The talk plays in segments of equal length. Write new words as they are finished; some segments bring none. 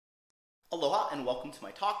Aloha and welcome to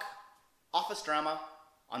my talk, Office Drama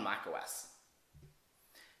on macOS.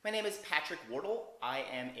 My name is Patrick Wardle. I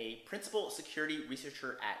am a principal security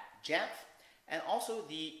researcher at Jamf and also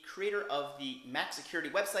the creator of the Mac security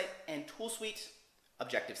website and tool suite,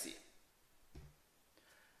 Objective-C.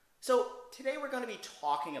 So today we're going to be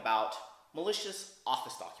talking about malicious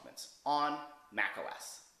Office documents on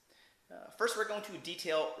macOS. First, we're going to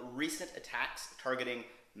detail recent attacks targeting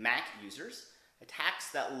Mac users, attacks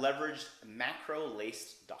that leveraged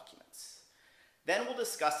macro-laced documents. Then we'll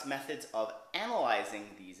discuss methods of analyzing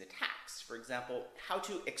these attacks. For example, how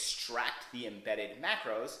to extract the embedded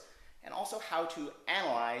macros, and also how to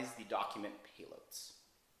analyze the document payloads.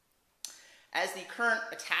 As the current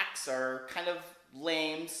attacks are kind of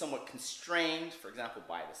lame, somewhat constrained, for example,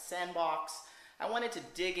 by the sandbox, I wanted to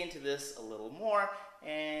dig into this a little more,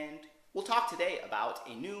 and we'll talk today about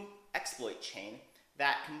a new exploit chain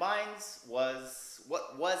that combines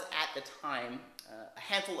what was at the time a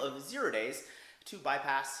handful of 0 days to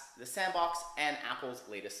bypass the sandbox and Apple's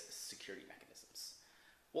latest security mechanisms.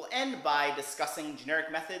 We'll end by discussing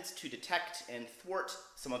generic methods to detect and thwart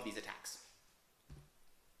some of these attacks.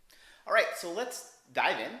 All right, so let's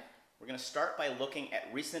dive in. We're going to start by looking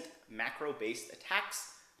at recent macro-based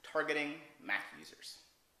attacks targeting Mac users.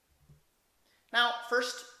 Now,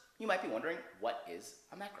 first, you might be wondering, what is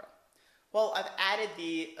a macro? Well, I've added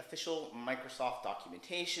the official Microsoft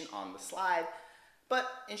documentation on the slide, but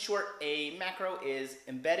in short, a macro is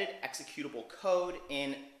embedded executable code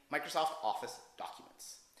in Microsoft Office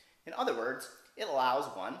documents. In other words, it allows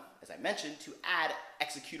one, as I mentioned, to add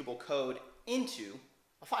executable code into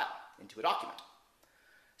a file, into a document.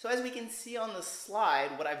 So as we can see on the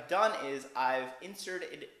slide, what I've done is I've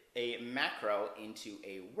inserted a macro into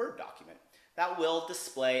a Word document that will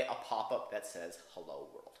display a pop-up that says "Hello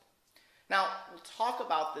World." Now, we'll talk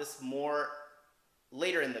about this more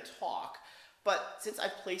later in the talk, but since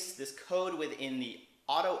I've placed this code within the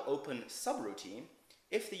auto-open subroutine,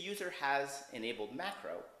 if the user has enabled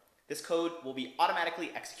macro, this code will be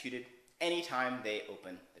automatically executed anytime they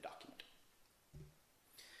open the document.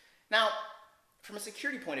 Now, from a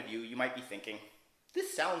security point of view, you might be thinking,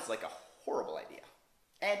 this sounds like a horrible idea.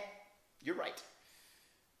 And you're right.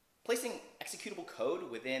 Placing executable code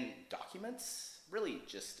within documents, really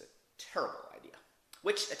just a terrible idea,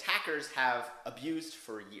 which attackers have abused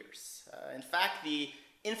for years. In fact, the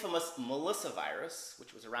infamous Melissa virus,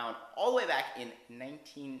 which was around all the way back in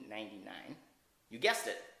 1999, you guessed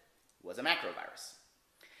it, was a macro virus.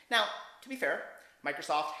 Now, to be fair,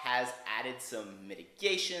 Microsoft has added some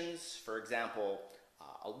mitigations, for example,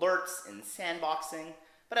 alerts and sandboxing,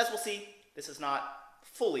 but as we'll see, this has not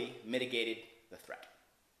fully mitigated the threat.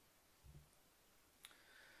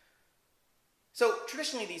 So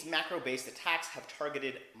traditionally, these macro-based attacks have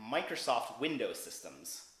targeted Microsoft Windows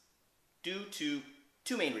systems due to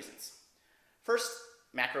two main reasons. First,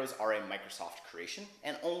 macros are a Microsoft creation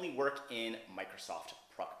and only work in Microsoft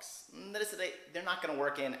products. That is to say, they're not going to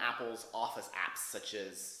work in Apple's Office apps such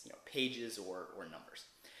as Pages or Numbers.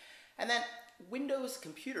 And then Windows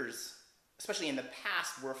computers, especially in the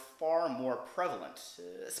past, were far more prevalent,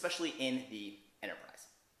 especially in the enterprise.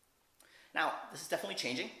 Now, this is definitely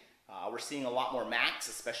changing. We're seeing a lot more Macs,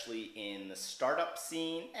 especially in the startup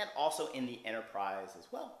scene and also in the enterprise as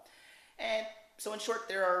well. And so in short,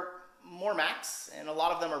 there are more Macs, and a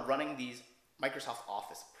lot of them are running these Microsoft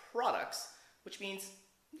Office products, which means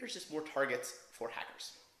there's just more targets for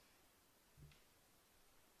hackers.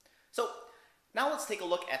 So now let's take a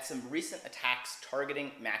look at some recent attacks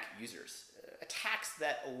targeting Mac users, attacks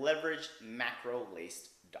that leverage macro-laced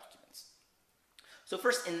documents. So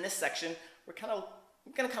first, in this section, we're going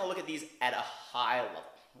to look at these at a high level.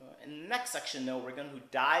 In the next section, though, we're going to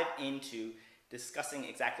dive into discussing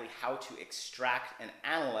exactly how to extract and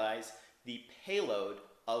analyze the payload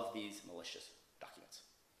of these malicious documents.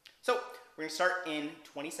 So we're going to start in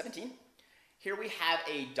 2017. Here we have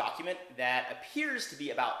a document that appears to be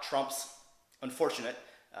about Trump's unfortunate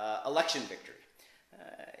election victory.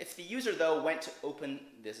 If the user, though, went to open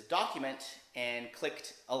this document and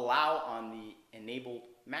clicked Allow on the enabled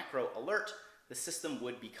macro alert, the system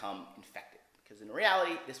would become infected, because in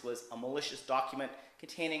reality, this was a malicious document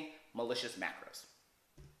containing malicious macros.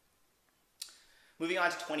 Moving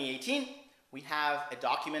on to 2018, we have a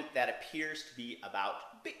document that appears to be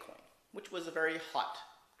about Bitcoin, which was a very hot,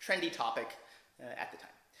 trendy topic at the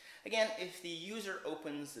time. Again, if the user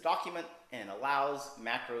opens the document and allows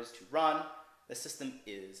macros to run, the system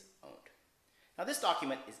is owned. Now, this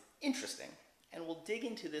document is interesting, and we'll dig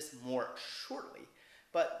into this more shortly.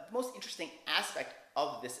 But the most interesting aspect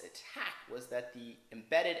of this attack was that the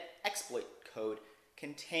embedded exploit code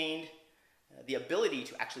contained the ability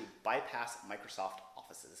to actually bypass Microsoft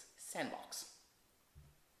Office's sandbox.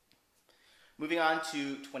 Moving on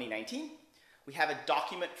to 2019, we have a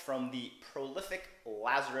document from the prolific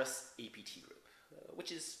Lazarus APT group,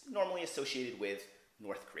 which is normally associated with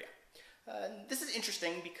North Korea. This is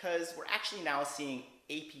interesting because we're actually now seeing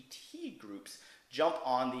APT groups jump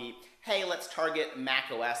on the, hey, let's target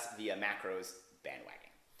macOS via macros bandwagon.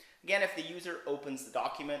 Again, if the user opens the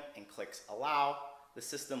document and clicks allow, the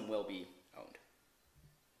system will be owned.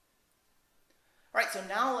 All right, so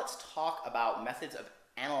now let's talk about methods of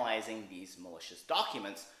analyzing these malicious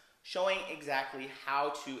documents, showing exactly how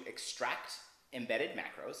to extract embedded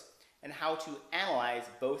macros and how to analyze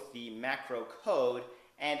both the macro code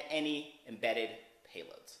and any embedded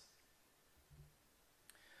payloads.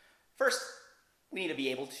 First, we need to be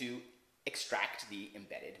able to extract the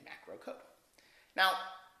embedded macro code. Now,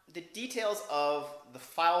 the details of the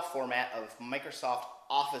file format of Microsoft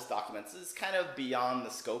Office documents is kind of beyond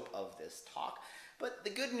the scope of this talk, but the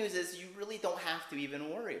good news is you really don't have to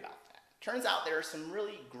even worry about that. Turns out there are some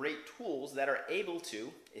really great tools that are able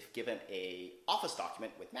to, if given an Office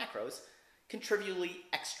document with macros, contributively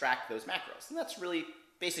extract those macros, and that's really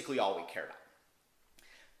basically all we care about.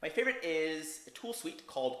 My favorite is a tool suite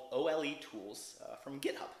called OLE Tools from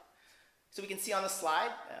GitHub. So we can see on the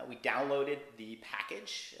slide, we downloaded the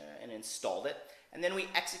package and installed it, and then we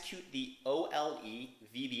execute the OLE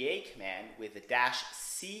VBA command with the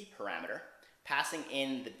 -c parameter, passing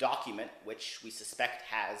in the document which we suspect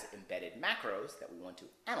has embedded macros that we want to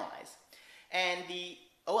analyze. And the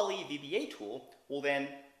OLE VBA tool will then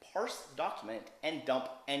parse the document and dump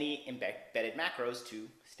any embedded macros to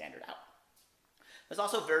standard out. There's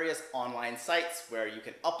also various online sites where you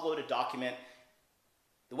can upload a document.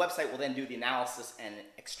 The website will then do the analysis and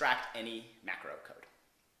extract any macro code.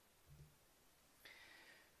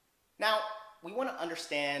 Now, we want to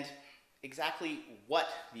understand exactly what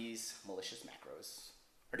these malicious macros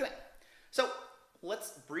are doing. So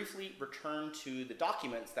let's briefly return to the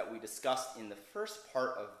documents that we discussed in the first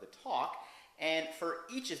part of the talk, and for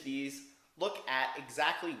each of these, look at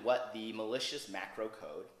exactly what the malicious macro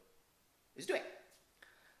code is doing.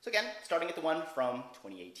 So again, starting at the one from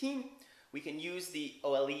 2018, we can use the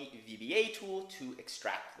OLE VBA tool to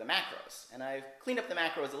extract the macros. And I've cleaned up the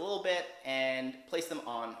macros a little bit and placed them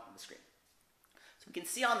on the screen. So we can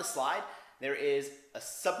see on the slide, there is a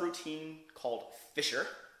subroutine called Fisher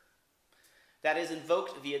that is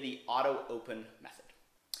invoked via the auto-open method.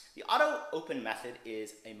 The auto-open method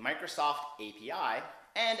is a Microsoft API,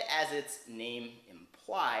 and as its name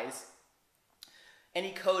implies,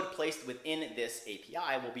 any code placed within this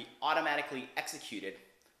API will be automatically executed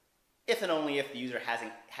if and only if the user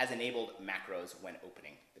has enabled macros when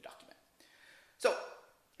opening the document. So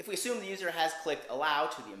if we assume the user has clicked allow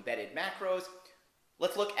to the embedded macros,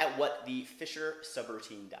 let's look at what the Fisher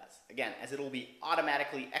subroutine does. Again, as it will be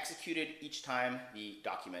automatically executed each time the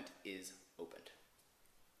document is opened.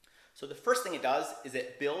 So the first thing it does is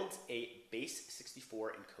it builds a base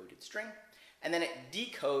 64 encoded string, and then it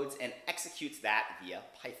decodes and executes that via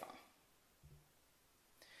Python.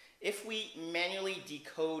 If we manually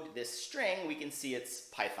decode this string, we can see its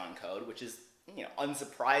Python code, which is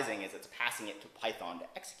unsurprising as it's passing it to Python to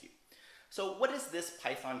execute. So what does this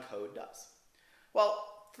Python code does? Well,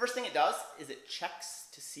 first thing it does is it checks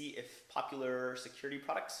to see if popular security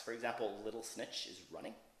products, for example, Little Snitch, is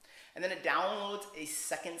running. And then it downloads a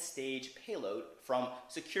second stage payload from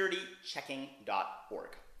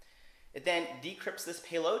securitychecking.org. It then decrypts this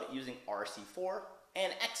payload using RC4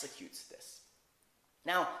 and executes this.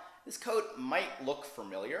 Now, this code might look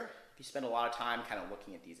familiar if you spend a lot of time kind of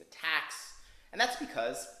looking at these attacks, and that's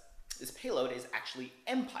because this payload is actually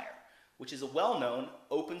Empire, which is a well-known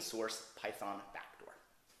open source Python backdoor.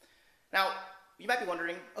 Now, you might be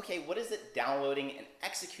wondering, okay, what is it downloading and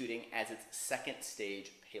executing as its second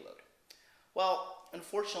stage payload? Well,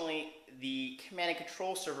 unfortunately, the command and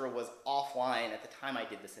control server was offline at the time I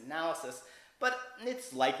did this analysis, but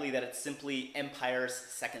it's likely that it's simply Empire's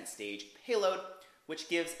second stage payload, which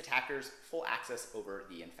gives attackers full access over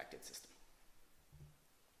the infected system.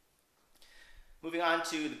 Moving on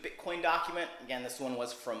to the Bitcoin document, again, this one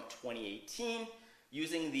was from 2018.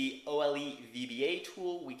 Using the OLE VBA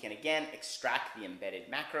tool, we can again extract the embedded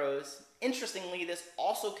macros. Interestingly, this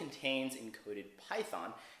also contains encoded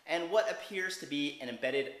Python and what appears to be an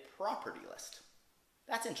embedded property list.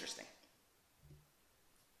 That's interesting.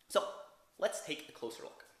 So let's take a closer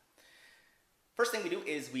look. First thing we do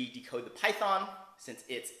is we decode the Python. Since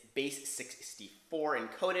it's base 64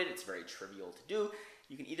 encoded, it's very trivial to do.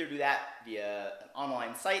 You can either do that via an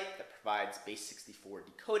online site that provides base 64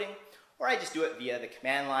 decoding, or I just do it via the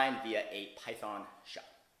command line via a Python shell.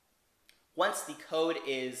 Once the code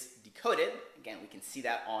is decoded, again, we can see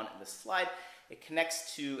that on the slide, it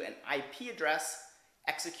connects to an IP address,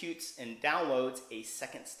 executes and downloads a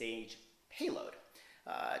second stage payload.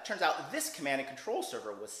 It turns out this command and control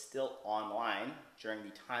server was still online during the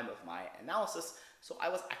time of my analysis, so I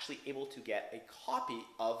was actually able to get a copy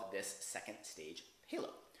of this second stage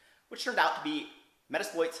payload, which turned out to be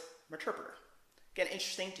Metasploit's Meterpreter. Again,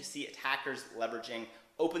 interesting to see attackers leveraging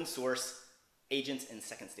open source agents in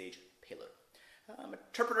second stage payload.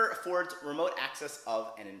 Meterpreter affords remote access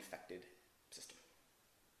of an infected system.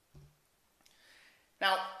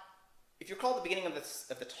 Now, if you recall at the beginning of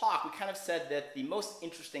the talk, we kind of said that the most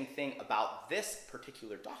interesting thing about this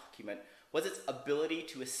particular document was its ability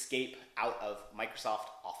to escape out of Microsoft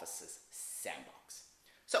Office's sandbox.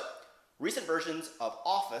 So, recent versions of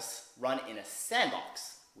Office run in a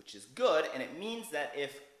sandbox, which is good, and it means that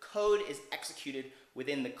if code is executed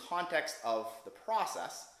within the context of the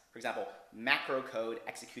process, for example, macro code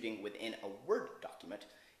executing within a Word document,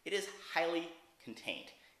 it is highly contained.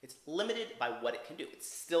 It's limited by what it can do.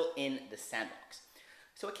 It's still in the sandbox.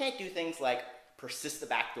 So it can't do things like persist the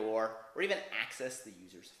backdoor or even access the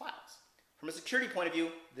user's files. From a security point of view,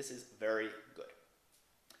 this is very good.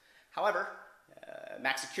 However,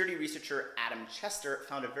 Mac security researcher Adam Chester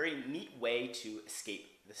found a very neat way to escape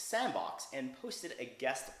the sandbox and posted a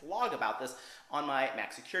guest blog about this on my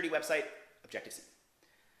Mac security website, Objective-C.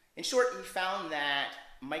 In short, he found that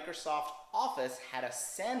Microsoft Office had a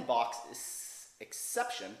sandbox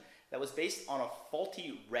exception that was based on a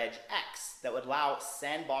faulty regex that would allow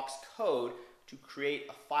sandbox code to create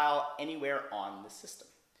a file anywhere on the system.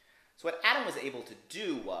 So what Adam was able to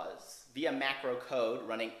do was, via macro code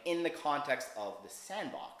running in the context of the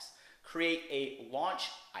sandbox, create a launch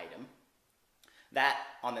item that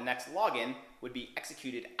on the next login would be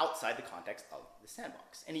executed outside the context of the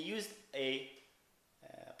sandbox. And he used a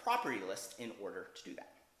property list in order to do that.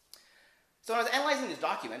 So when I was analyzing this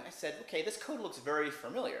document, I said, okay, this code looks very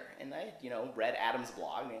familiar. And I, read Adam's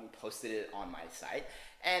blog and posted it on my site.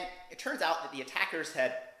 And it turns out that the attackers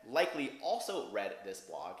had likely also read this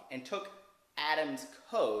blog and took Adam's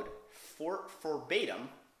code for verbatim,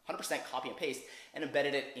 100% copy and paste, and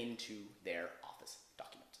embedded it into their Office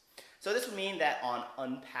document. So this would mean that on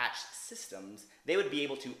unpatched systems, they would be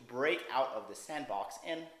able to break out of the sandbox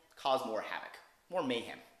and cause more havoc, more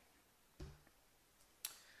mayhem.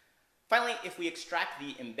 Finally, if we extract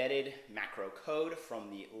the embedded macro code from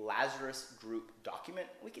the Lazarus group document,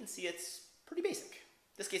 we can see it's pretty basic.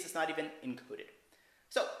 In this case, it's not even encoded.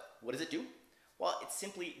 So what does it do? Well, it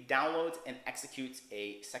simply downloads and executes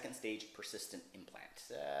a second stage persistent implant.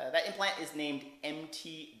 That implant is named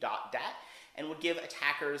mt.dat and would give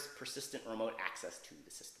attackers persistent remote access to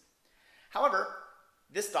the system. However,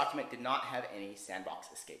 this document did not have any sandbox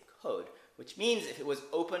escape code, which means if it was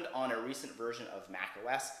opened on a recent version of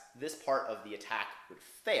macOS, this part of the attack would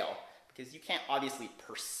fail because you can't obviously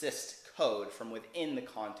persist code from within the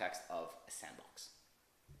context of a sandbox.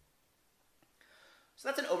 So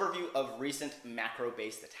that's an overview of recent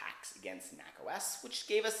macro-based attacks against macOS, which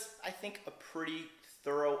gave us, I think, a pretty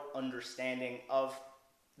thorough understanding of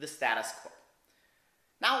the status quo.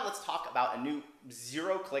 Now let's talk about a new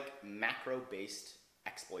zero-click macro-based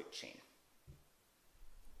exploit chain.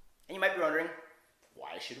 And you might be wondering,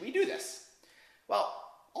 why should we do this? Well,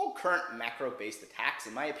 all current macro-based attacks,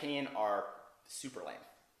 in my opinion, are super lame.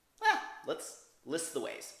 Let's list the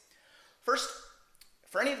ways. First,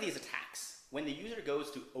 for any of these attacks, when the user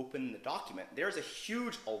goes to open the document, there's a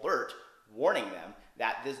huge alert warning them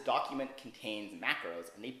that this document contains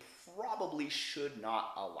macros and they probably should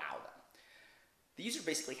not allow them. The user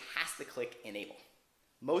basically has to click enable.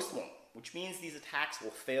 Most won't, which means these attacks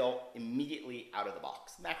will fail immediately out of the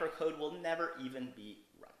box. Macro code will never even be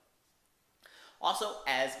run. Also,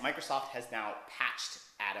 as Microsoft has now patched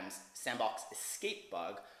Adam's sandbox escape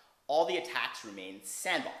bug, all the attacks remain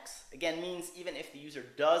sandbox. Again, means even if the user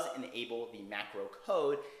does enable the macro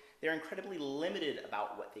code, they're incredibly limited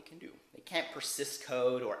about what they can do. They can't persist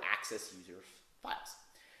code or access user files.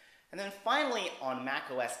 And then finally, on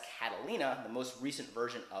macOS Catalina, the most recent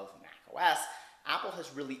version of macOS, Apple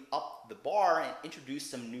has really upped the bar and introduced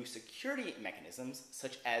some new security mechanisms,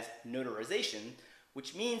 such as notarization,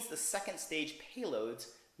 which means the second stage payloads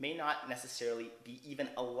may not necessarily be even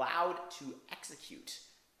allowed to execute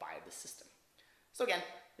by the system. So again,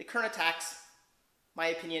 the current attacks, my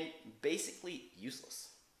opinion, basically useless.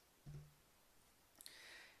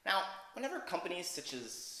 Now, whenever companies such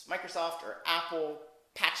as Microsoft or Apple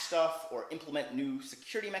patch stuff or implement new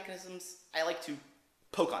security mechanisms, I like to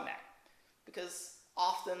poke on that, because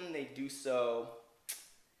often they do so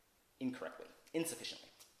incorrectly, insufficiently.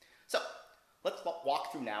 So Let's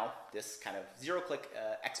walk through now this kind of zero-click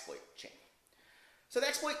exploit chain. So the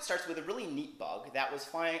exploit starts with a really neat bug that was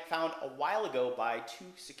found a while ago by 2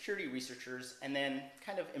 security researchers and then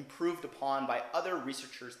kind of improved upon by other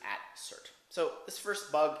researchers at CERT. So this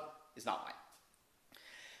first bug is not mine.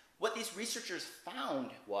 What these researchers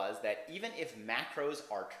found was that even if macros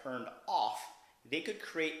are turned off, they could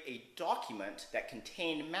create a document that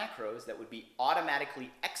contained macros that would be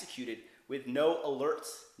automatically executed with no alerts,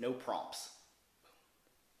 no prompts.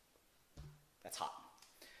 That's hot.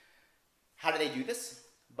 How do they do this?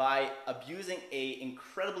 By abusing an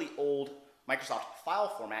incredibly old Microsoft file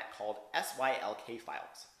format called SYLK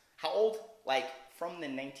files. How old? Like from the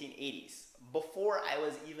 1980s, before I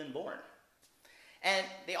was even born. And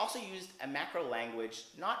they also used a macro language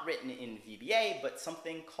not written in VBA, but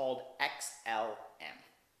something called XLM.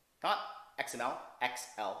 Not XML,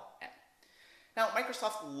 XLM. Now,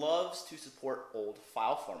 Microsoft loves to support old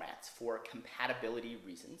file formats for compatibility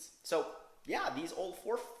reasons. So yeah, these old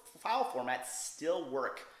file formats still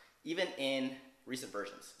work even in recent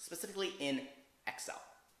versions, specifically in Excel.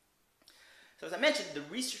 So as I mentioned, the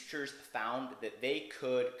researchers found that they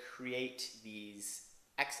could create these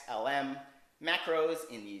XLM macros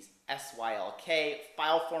in these SYLK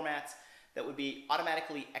file formats that would be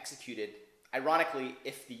automatically executed, ironically,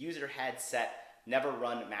 if the user had set never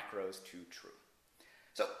run macros to true.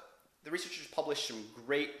 So the researchers published some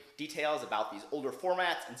great details about these older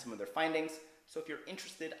formats and some of their findings. So if you're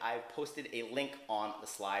interested, I've posted a link on the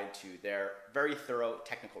slide to their very thorough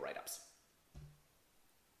technical write-ups.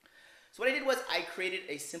 So what I did was I created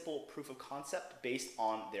a simple proof of concept based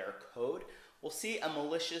on their code. We'll see a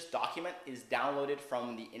malicious document is downloaded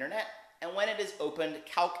from the internet, and when it is opened,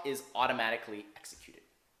 calc is automatically executed.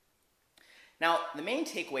 Now, the main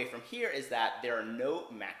takeaway from here is that there are no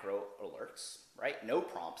macro alerts, right? No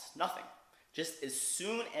prompts, nothing. Just as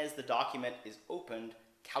soon as the document is opened,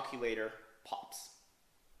 calculator pops.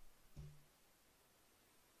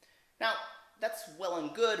 Now, that's well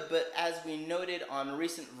and good, but as we noted on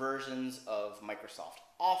recent versions of Microsoft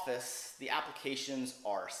Office, the applications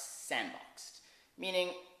are sandboxed, meaning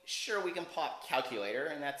sure we can pop calculator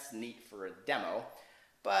and that's neat for a demo,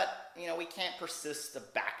 but we can't persist a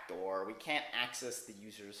backdoor, we can't access the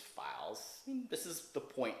user's files. This is the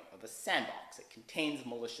point of a sandbox. It contains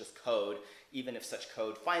malicious code, even if such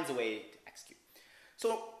code finds a way to execute.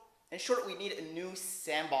 So in short, we need a new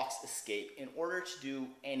sandbox escape in order to do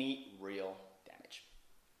any real damage.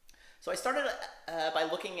 So I started by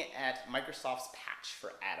looking at Microsoft's patch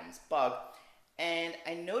for Adam's bug, and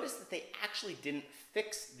I noticed that they actually didn't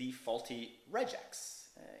fix the faulty regex.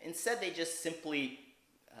 Instead, they just simply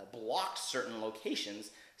blocked certain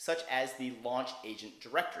locations, such as the launch agent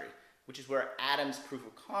directory, which is where Adam's proof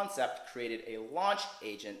of concept created a launch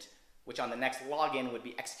agent, which on the next login would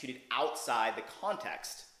be executed outside the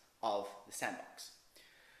context of the sandbox.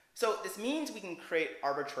 So this means we can create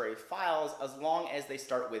arbitrary files as long as they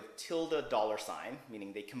start with $$,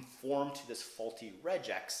 meaning they conform to this faulty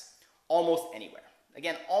regex almost anywhere.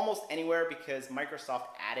 Again, almost anywhere because Microsoft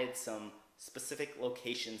added some specific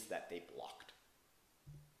locations that they blocked.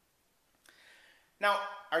 Now,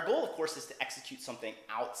 our goal, of course, is to execute something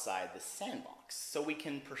outside the sandbox so we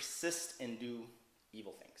can persist and do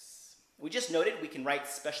evil things. We just noted we can write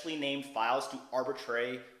specially named files to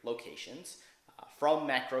arbitrary locations from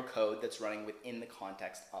macro code that's running within the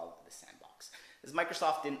context of the sandbox, as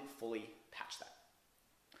Microsoft didn't fully patch that.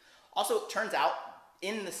 Also, it turns out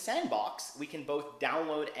in the sandbox, we can both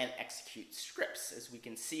download and execute scripts, as we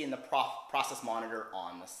can see in the process monitor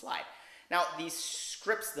on the slide. Now, these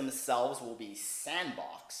scripts themselves will be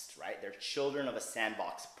sandboxed, right? They're children of a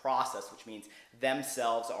sandbox process, which means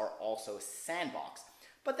themselves are also sandboxed.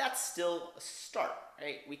 But that's still a start,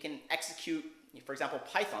 right? We can execute, for example,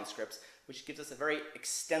 Python scripts, which gives us a very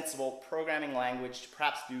extensible programming language to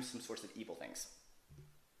perhaps do some sorts of evil things.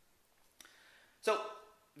 So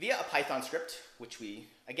via a Python script, which we,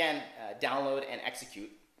 again, download and execute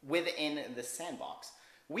within the sandbox,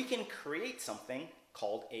 we can create something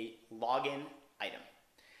called a login item.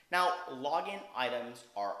 Now, login items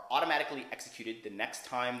are automatically executed the next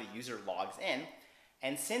time the user logs in,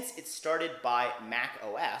 and since it started by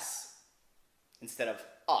macOS instead of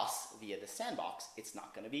us via the sandbox, it's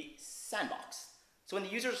not going to be sandboxed. So when the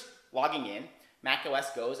user's logging in,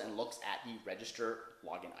 macOS goes and looks at the register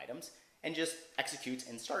login items and just executes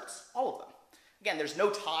and starts all of them. Again, there's no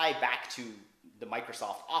tie back to the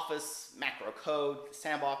Microsoft Office, macro code, the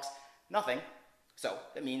sandbox, nothing. So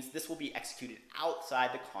that means this will be executed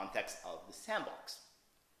outside the context of the sandbox.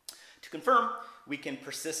 To confirm, we can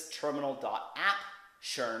persist terminal.app.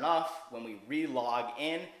 Sure enough, when we re-log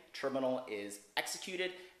in, terminal is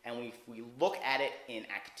executed, and if we look at it in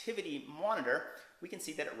Activity Monitor, we can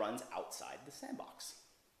see that it runs outside the sandbox.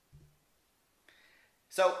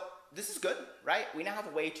 So this is good, right? We now have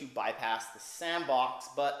a way to bypass the sandbox,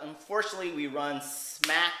 but unfortunately we run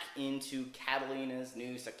smack into Catalina's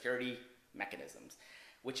new security mechanisms,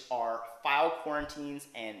 which are file quarantines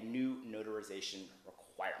and new notarization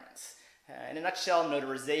requirements. In a nutshell,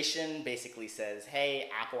 notarization basically says, hey,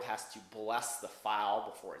 Apple has to bless the file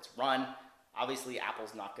before it's run. Obviously,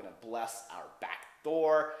 Apple's not going to bless our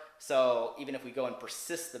backdoor, so even if we go and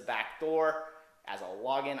persist the backdoor as a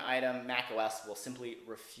login item, macOS will simply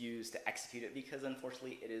refuse to execute it because,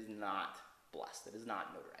 unfortunately, it is not blessed. It is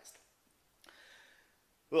not notarized.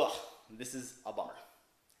 Ugh, this is a bummer.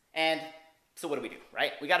 And so what do we do,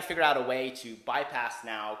 right? We got to figure out a way to bypass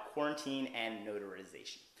now quarantine and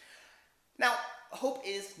notarization. Now, hope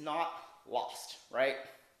is not lost, right?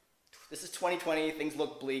 This is 2020, things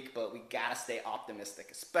look bleak, but we gotta stay optimistic,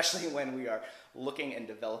 especially when we are looking and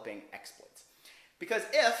developing exploits. Because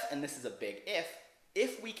if, and this is a big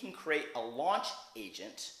if we can create a launch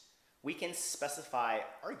agent, we can specify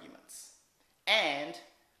arguments and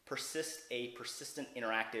persist a persistent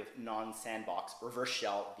interactive non-sandbox reverse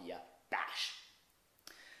shell via bash.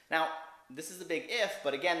 Now, this is a big if,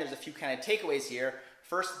 but again, there's a few kind of takeaways here.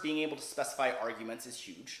 First, being able to specify arguments is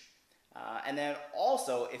huge. And then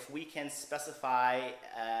also, if we can specify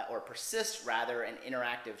or persist rather an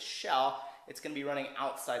interactive shell, it's going to be running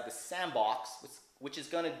outside the sandbox, which is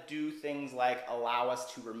going to do things like allow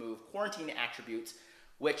us to remove quarantine attributes,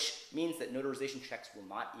 which means that notarization checks will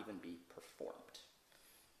not even be performed.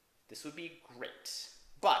 This would be great.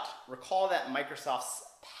 But recall that Microsoft's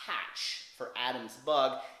patch for Adam's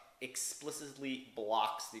bug explicitly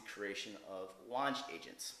blocks the creation of launch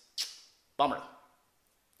agents. Bummer.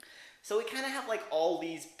 So we kind of have like all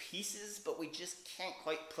these pieces, but we just can't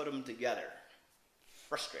quite put them together.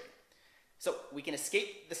 Frustrating. So we can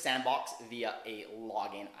escape the sandbox via a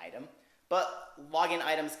login item, but login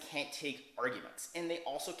items can't take arguments, and they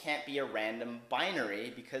also can't be a random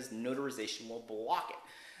binary because notarization will block it.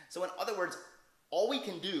 So in other words, all we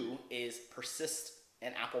can do is persist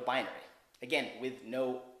an Apple binary, again, with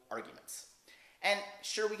no arguments. And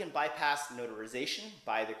sure, we can bypass notarization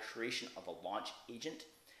by the creation of a launch agent,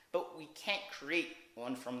 but we can't create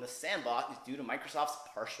one from the sandbox due to Microsoft's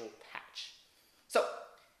partial patch. So,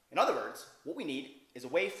 in other words, what we need is a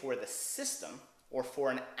way for the system, or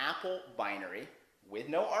for an Apple binary with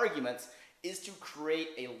no arguments, is to create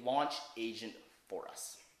a launch agent for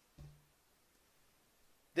us.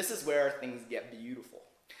 This is where things get beautiful.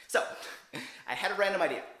 So, I had a random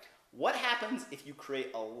idea. What happens if you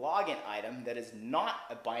create a login item that is not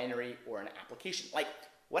a binary or an application? Like,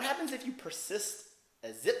 what happens if you persist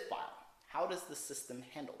a zip file? How does the system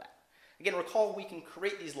handle that? Again, recall we can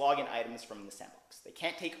create these login items from the sandbox. They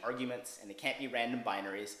can't take arguments and they can't be random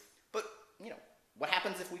binaries, but what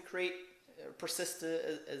happens if we persist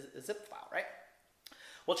a zip file, right?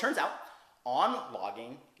 Well, it turns out on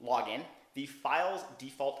login, the file's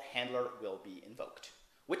default handler will be invoked,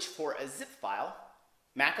 which for a zip file,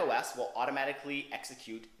 macOS will automatically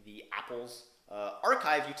execute the Apple's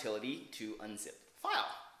archive utility to unzip the file.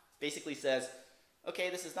 Basically says,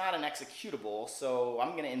 okay, this is not an executable, so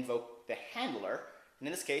I'm going to invoke the handler, and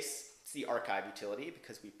in this case, it's the archive utility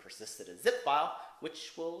because we persisted a zip file,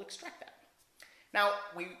 which will extract that. Now,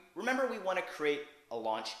 remember we want to create a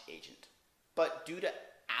launch agent, but due to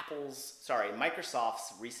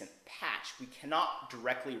Microsoft's recent patch, we cannot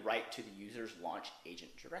directly write to the user's launch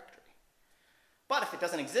agent directory. But if it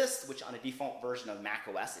doesn't exist, which on a default version of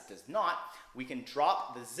macOS it does not, we can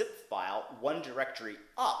drop the zip file one directory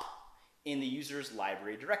up in the user's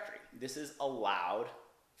library directory. This is allowed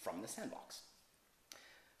from the sandbox.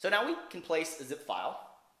 So now we can place a zip file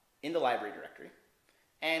in the library directory,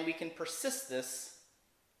 and we can persist this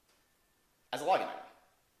as a login item.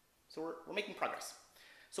 So we're making progress.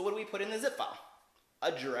 So what do we put in the zip file?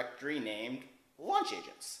 A directory named launch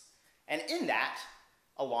agents. And in that,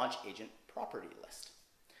 a launch agent property list.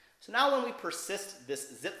 So now when we persist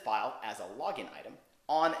this zip file as a login item,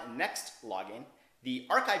 on next login, the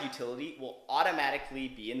archive utility will automatically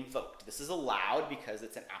be invoked. This is allowed because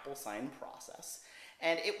it's an Apple signed process,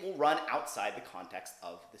 and it will run outside the context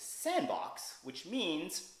of the sandbox, which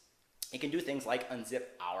means it can do things like unzip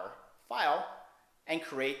our file and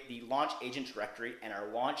create the launch agent directory and our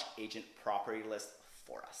launch agent property list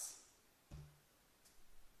for us.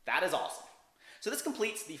 That is awesome. So this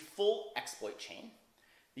completes the full exploit chain.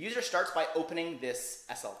 The user starts by opening this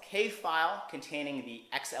SLK file containing the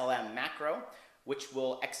XLM macro, which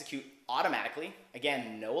will execute automatically.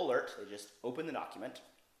 Again, no alert, they just open the document.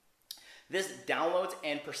 This downloads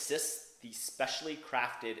and persists the specially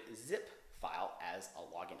crafted zip file as a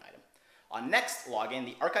login item. On next login,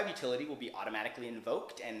 the archive utility will be automatically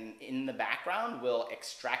invoked, and in the background, we'll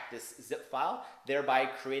extract this zip file, thereby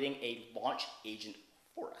creating a launch agent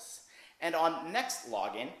for us. And on next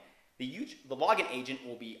login, the login agent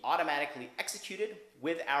will be automatically executed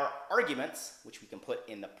with our arguments, which we can put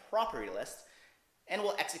in the property list, and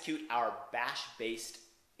we'll execute our bash-based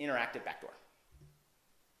interactive backdoor.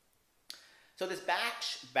 So this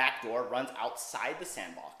bash backdoor runs outside the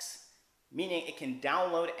sandbox, meaning it can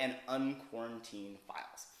download and unquarantine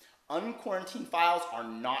files. Unquarantined files are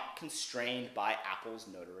not constrained by Apple's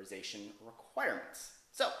notarization requirements.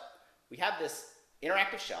 So we have this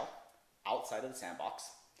interactive shell outside of the sandbox.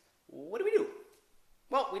 What do?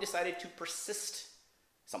 Well, we decided to persist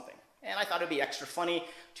something. And I thought it'd be extra funny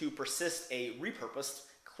to persist a repurposed,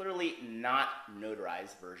 clearly not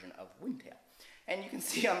notarized version of Wingtail. And you can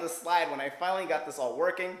see on the slide, when I finally got this all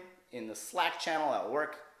working in the Slack channel at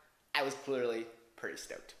work, I was clearly pretty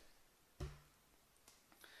stoked.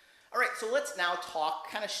 All right, so let's now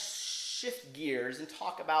kind of shift gears and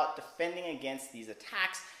talk about defending against these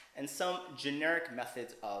attacks and some generic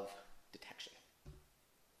methods of detection.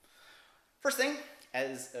 First thing,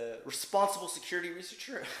 as a responsible security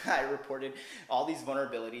researcher, I reported all these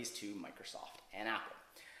vulnerabilities to Microsoft and Apple.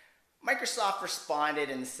 Microsoft responded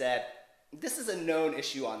and said, this is a known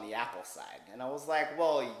issue on the Apple side. And I was like,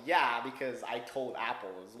 well, yeah, because I told Apple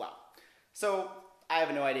as well. So I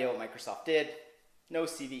have no idea what Microsoft did. No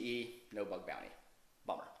CVE, no bug bounty.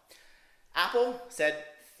 Bummer. Apple said,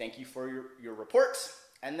 thank you for your report,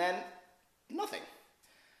 and then nothing.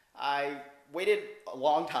 I waited a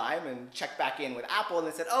long time and checked back in with Apple, and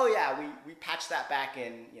they said, oh yeah, we patched that back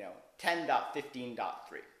in 10.15.3.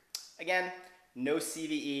 Again, no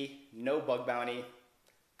CVE, no bug bounty.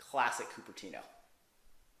 Classic Cupertino.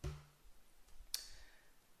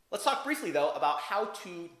 Let's talk briefly, though, about how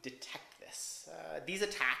to detect these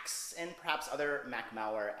attacks and perhaps other Mac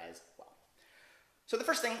malware as well. So the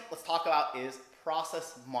first thing let's talk about is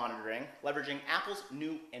process monitoring, leveraging Apple's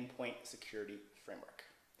new endpoint security framework.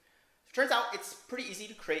 So it turns out it's pretty easy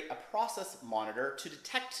to create a process monitor to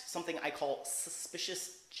detect something I call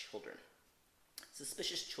suspicious children.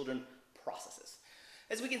 Suspicious children processes.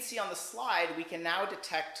 As we can see on the slide, we can now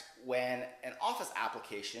detect when an Office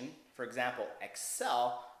application, for example,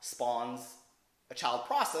 Excel, spawns a child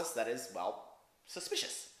process that is, well,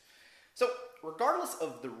 suspicious. So regardless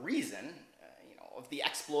of the reason, of the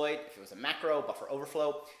exploit, if it was a macro, buffer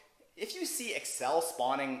overflow, if you see Excel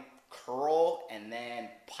spawning curl and then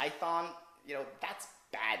Python, that's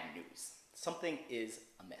bad news. Something is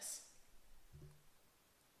amiss.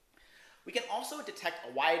 We can also detect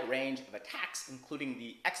a wide range of attacks, including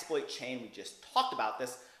the exploit chain we just talked about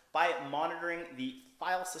this, by monitoring the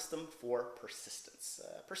file system for persistence.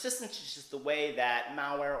 Persistence is just the way that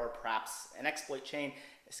malware or perhaps an exploit chain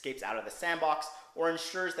escapes out of the sandbox or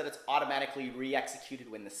ensures that it's automatically re-executed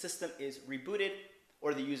when the system is rebooted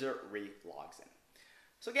or the user re-logs in.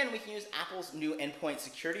 So again, we can use Apple's new endpoint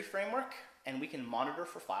security framework, and we can monitor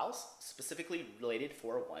for files specifically related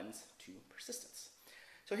for ones to persistence.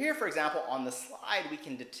 So here, for example, on the slide, we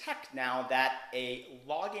can detect now that a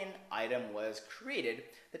login item was created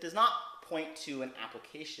that does not point to an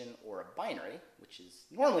application or a binary, which is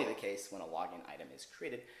normally the case when a login item is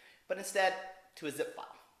created, but instead to a zip file.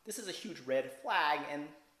 This is a huge red flag and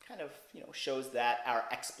kind of shows that our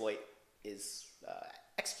exploit is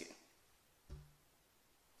executing.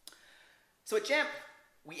 So at Jamf,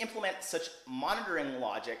 we implement such monitoring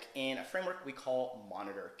logic in a framework we call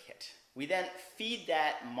MonitorKit. We then feed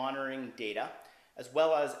that monitoring data, as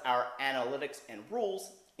well as our analytics and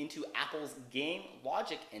rules, into Apple's game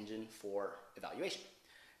logic engine for evaluation.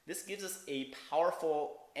 This gives us a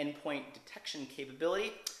powerful endpoint detection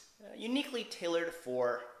capability, uniquely tailored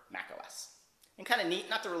for macOS. And kind of neat,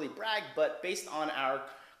 not to really brag, but based on our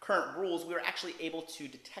current rules, we were actually able to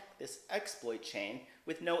detect this exploit chain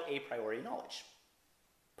with no a priori knowledge.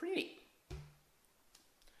 Pretty neat.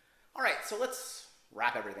 All right, so let's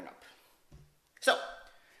wrap everything up. So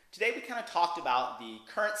today we kind of talked about the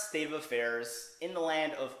current state of affairs in the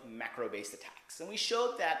land of macro-based attacks. And we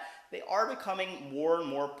showed that they are becoming more and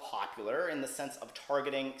more popular in the sense of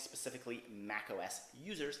targeting specifically macOS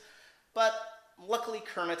users. But luckily,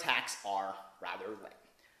 current attacks are rather lame.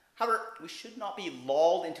 However, we should not be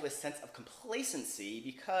lulled into a sense of complacency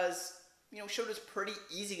because we showed it's pretty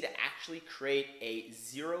easy to actually create a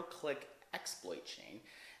zero-click exploit chain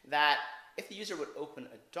that, if the user would open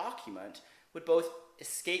a document, would both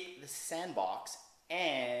escape the sandbox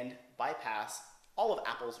and bypass all of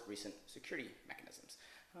Apple's recent security mechanisms.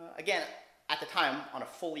 Again, at the time, on a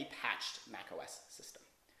fully patched macOS system.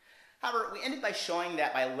 However, we ended by showing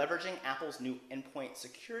that by leveraging Apple's new endpoint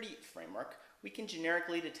security framework, we can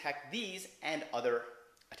generically detect these and other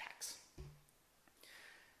attacks.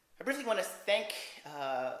 I briefly want to thank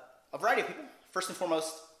a variety of people. First and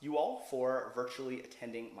foremost, you all for virtually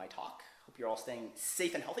attending my talk. Hope you're all staying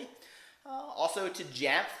safe and healthy. Also to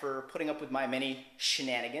Jamf for putting up with my many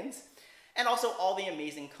shenanigans, and also all the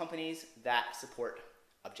amazing companies that support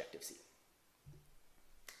Objective-C.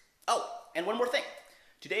 Oh, and one more thing.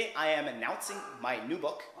 Today I am announcing my new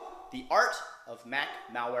book, The Art of Mac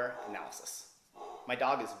Malware Analysis. My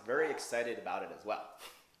dog is very excited about it as well.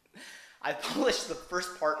 I've published the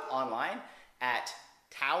first part online at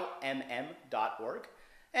taumm.org,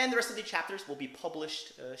 and the rest of the chapters will be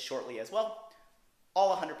published shortly as well,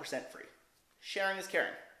 all 100% free. Sharing is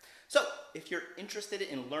caring. So if you're interested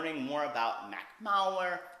in learning more about Mac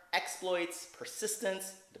malware, exploits,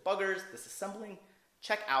 persistence, debuggers, disassembling,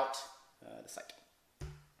 check out the site.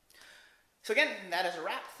 So again, that is a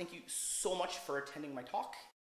wrap. Thank you so much for attending my talk,